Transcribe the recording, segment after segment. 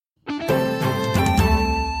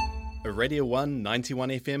a Radio 1 91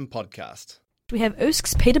 FM podcast. We have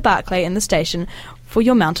OUSSC's Peter Barclay in the station for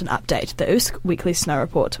your mountain update, the OUSSC Weekly Snow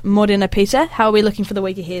Report. Morena, Peter, how are we looking for the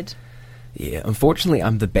week ahead? Yeah, unfortunately,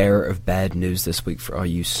 I'm the bearer of bad news this week for all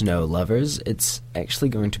you snow lovers. It's actually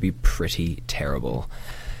going to be pretty terrible.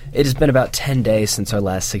 It has been about 10 days since our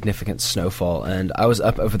last significant snowfall, and I was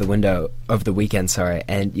up over the weekend,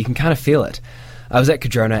 and you can kind of feel it. I was at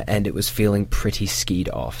Kahurangi, and it was feeling pretty skied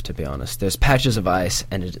off, to be honest. There's patches of ice,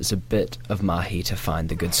 and it is a bit of mahi to find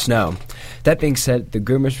the good snow. That being said, the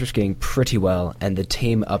groomers were skiing pretty well, and the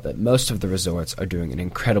team up at most of the resorts are doing an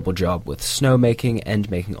incredible job with snowmaking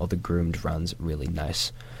and making all the groomed runs really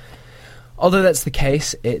nice. Although that's the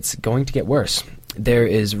case, it's going to get worse. There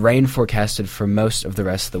is rain forecasted for most of the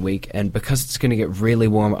rest of the week, and because it's going to get really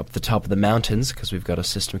warm up the top of the mountains, because we've got a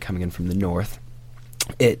system coming in from the north,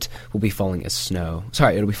 it will be falling as snow.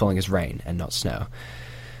 It'll be falling as rain and not snow.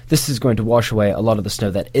 This is going to wash away a lot of the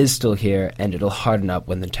snow that is still here, and it'll harden up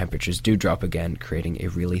when the temperatures do drop again, creating a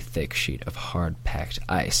really thick sheet of hard-packed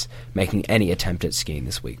ice, making any attempt at skiing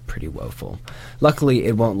this week pretty woeful. Luckily,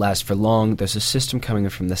 it won't last for long. There's a system coming in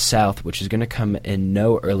from the south, which is going to come in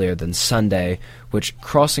no earlier than Sunday, which,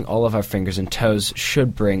 crossing all of our fingers and toes,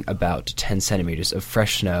 should bring about 10 centimeters of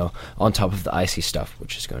fresh snow on top of the icy stuff,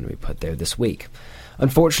 which is going to be put there this week.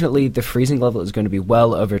 Unfortunately, the freezing level is going to be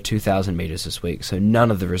well over 2,000 meters this week, so none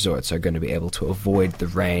of the resorts are going to be able to avoid the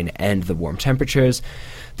rain and the warm temperatures.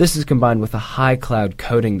 This is combined with a high cloud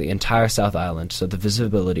coating the entire South Island, so the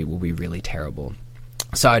visibility will be really terrible.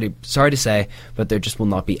 Sorry to say, but there just will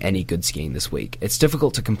not be any good skiing this week. It's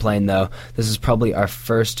difficult to complain, though. This is probably our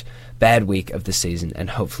first bad week of the season, and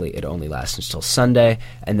hopefully it only lasts until Sunday,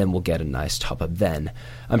 and then we'll get a nice top-up then.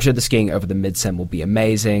 I'm sure the skiing over the mid-sem will be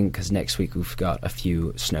amazing, because next week we've got a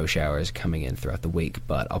few snow showers coming in throughout the week,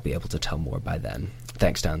 but I'll be able to tell more by then.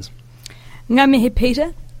 Thanks, Tans. Ngā mihi,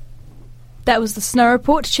 Peter. That was the Snow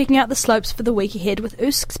Report, checking out the slopes for the week ahead with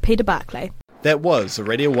OUSSC's Peter Barclay. That was a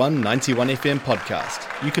Radio 1 91 FM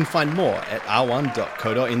podcast. You can find more at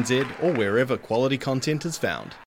r1.co.nz or wherever quality content is found.